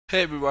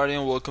Hey everybody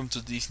and welcome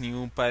to this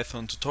new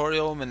Python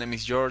tutorial. My name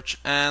is George,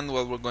 and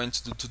what we're going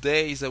to do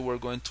today is that we're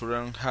going to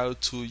learn how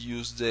to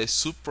use the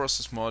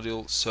subprocess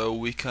module so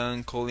we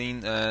can call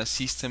in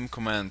system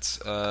commands.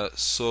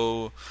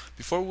 So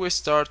before we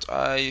start,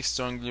 I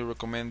strongly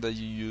recommend that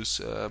you use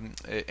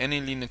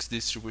any Linux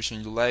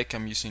distribution you like.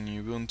 I'm using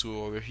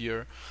Ubuntu over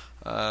here.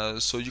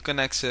 So you can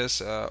access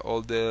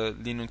all the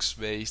Linux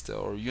based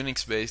or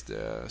Unix based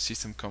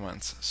system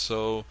commands.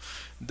 So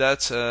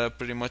that's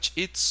pretty much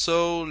it.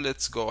 So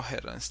let's go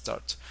ahead and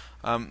start.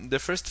 The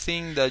first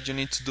thing that you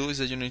need to do is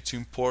that you need to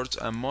import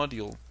a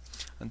module,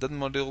 and that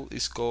module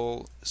is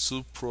called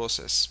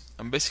subprocess.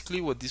 And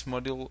basically what this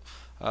module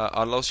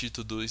allows you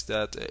to do is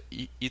that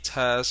it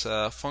has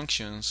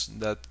functions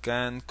that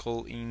can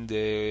call in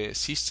the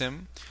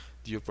system,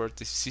 the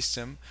operating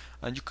system,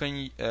 and you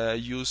can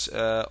use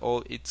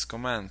all its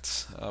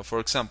commands. For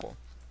example,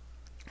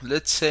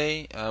 let's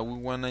say we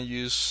want to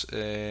use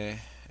a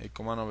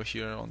command over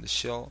here on the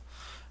shell,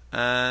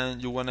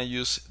 and you want to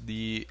use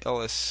the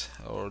ls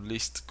or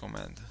list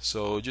command.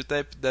 So you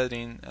type that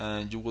in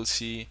and you will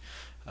see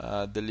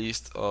the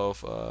list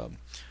of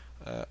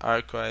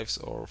archives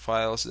or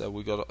files that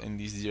we got in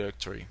this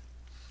directory.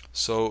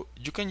 So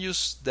you can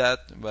use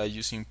that by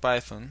using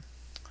Python.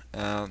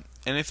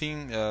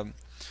 Anything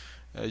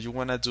you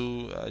wanna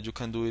do, you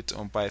can do it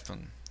on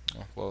Python.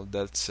 Well,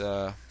 that's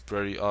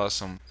pretty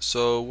awesome.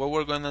 So what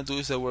we're gonna do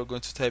is that we're going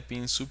to type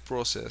in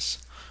subprocess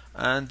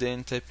and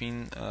then type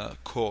in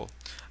call.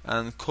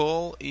 And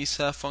call is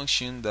a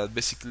function that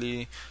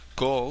basically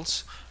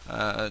calls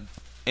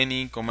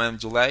any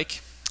command you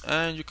like,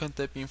 and you can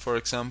type in, for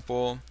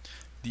example,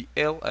 the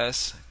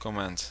ls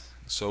command.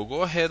 So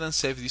go ahead and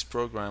save this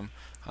program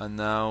and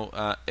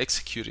now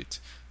execute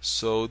it.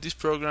 So this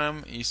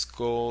program is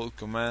called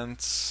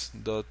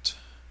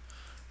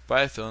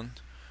commands.python.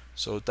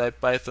 So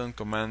type python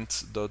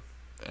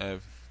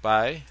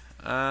commands.py,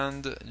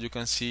 and you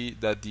can see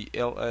that the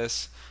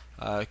ls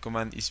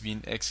command is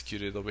being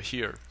executed over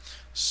here.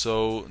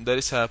 So that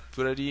is a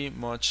pretty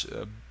much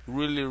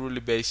really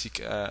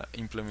basic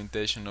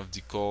implementation of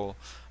the call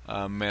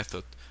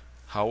method.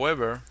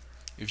 However,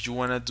 if you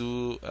wanna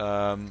do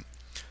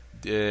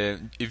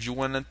if you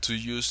wanted to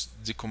use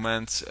the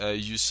commands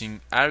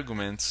using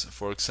arguments,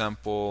 for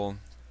example,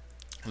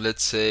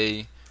 let's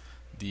say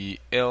the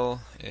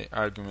L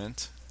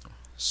argument,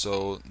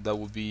 so that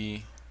would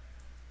be,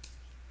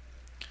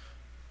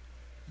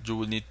 you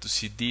will need to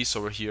see this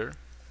over here.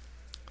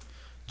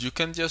 You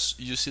can just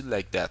use it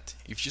like that.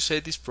 If you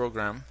say this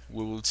program,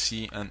 we will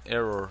see an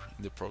error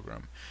in the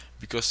program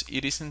because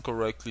it isn't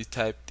correctly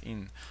typed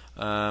in.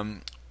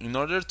 In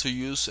order to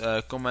use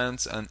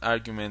commands and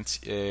arguments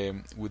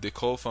with the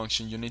call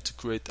function, you need to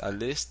create a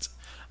list,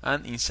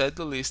 and inside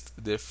the list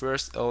the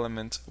first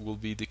element will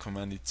be the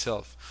command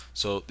itself,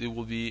 so it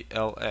will be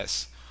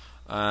ls.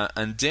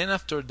 And then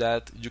after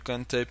that you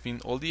can type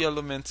in all the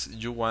elements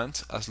you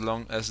want as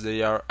long as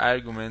they are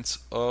arguments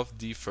of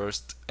the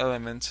first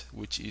element,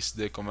 which is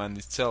the command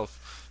itself.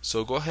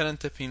 So go ahead and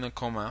type in a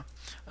comma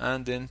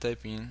and then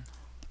type in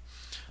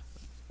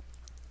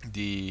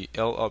the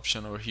L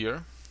option over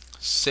here,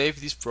 save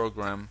this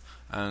program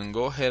and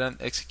go ahead and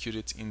execute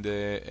it in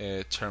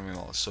the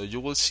terminal. So you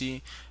will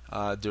see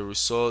the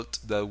result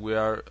that we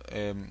are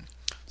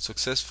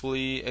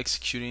successfully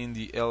executing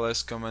the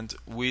ls command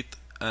with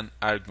an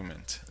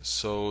argument.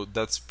 So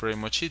that's pretty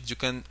much it. You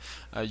can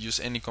use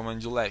any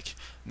command you like.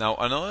 Now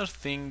another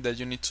thing that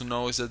you need to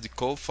know is that the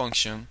call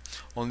function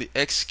only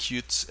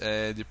executes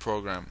the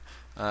program.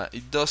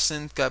 It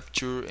doesn't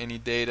capture any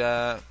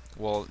data.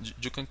 Well,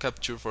 you can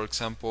capture, for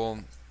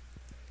example,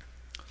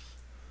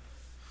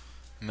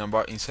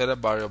 inside a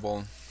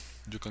variable.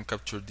 You can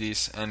capture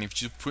this, and if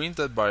you print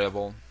that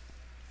variable,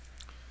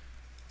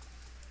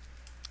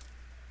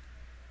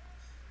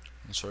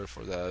 I'm sorry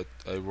for that,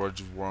 I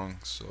wrote it wrong.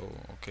 So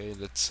okay,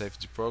 let's save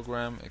the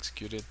program,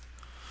 execute it.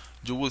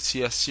 You will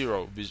see a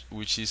 0,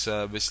 which is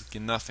basically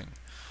nothing.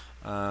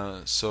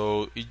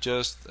 So it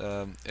just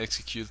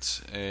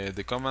executes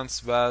the commands,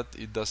 but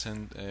it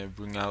doesn't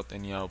bring out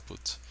any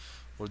output.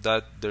 For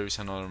that there is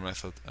another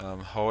method.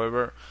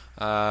 However,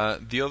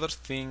 the other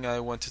thing I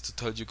wanted to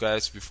tell you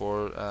guys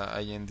before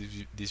I end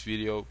this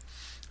video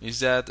is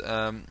that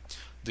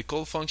the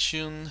call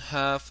function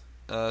have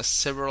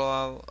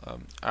several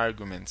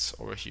arguments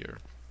over here.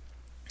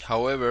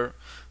 However,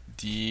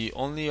 the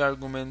only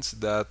arguments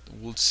that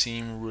would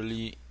seem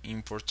really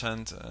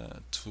important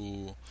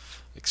to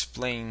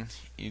explain,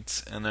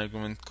 it's an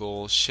argument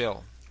called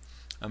shell.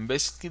 And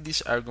basically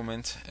this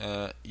argument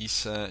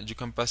is you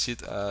can pass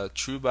it a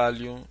true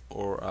value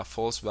or a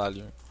false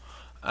value,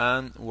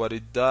 and what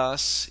it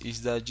does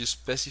is that you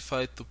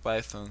specify to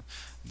Python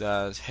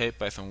that, hey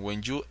Python,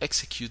 when you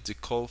execute the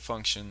call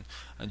function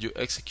and you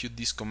execute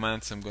these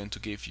commands I'm going to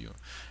give you,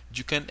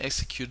 you can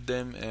execute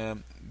them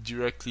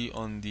directly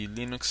on the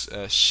Linux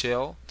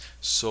shell.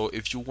 So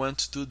if you want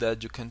to do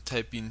that, you can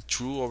type in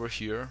true over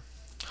here.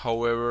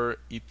 However,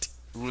 it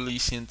really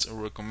isn't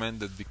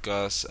recommended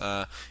because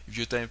if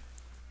you type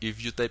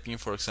if you type in,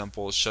 for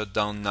example, shut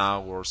down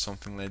now or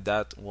something like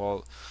that,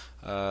 well,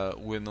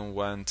 we don't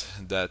want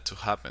that to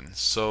happen.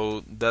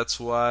 So that's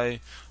why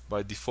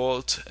by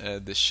default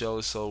the shell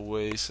is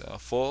always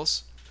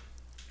false.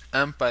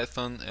 And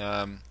Python,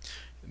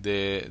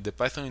 the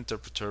Python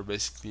interpreter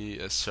basically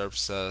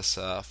serves as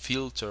a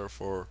filter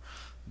for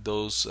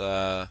those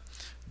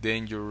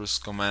dangerous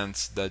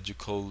commands that you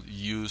call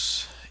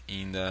use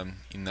in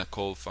a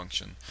call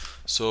function.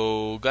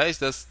 So guys,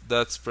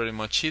 that's pretty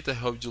much it. I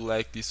hope you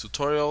like this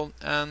tutorial,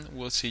 and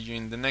we'll see you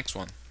in the next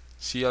one.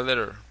 See you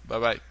later. Bye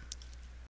bye.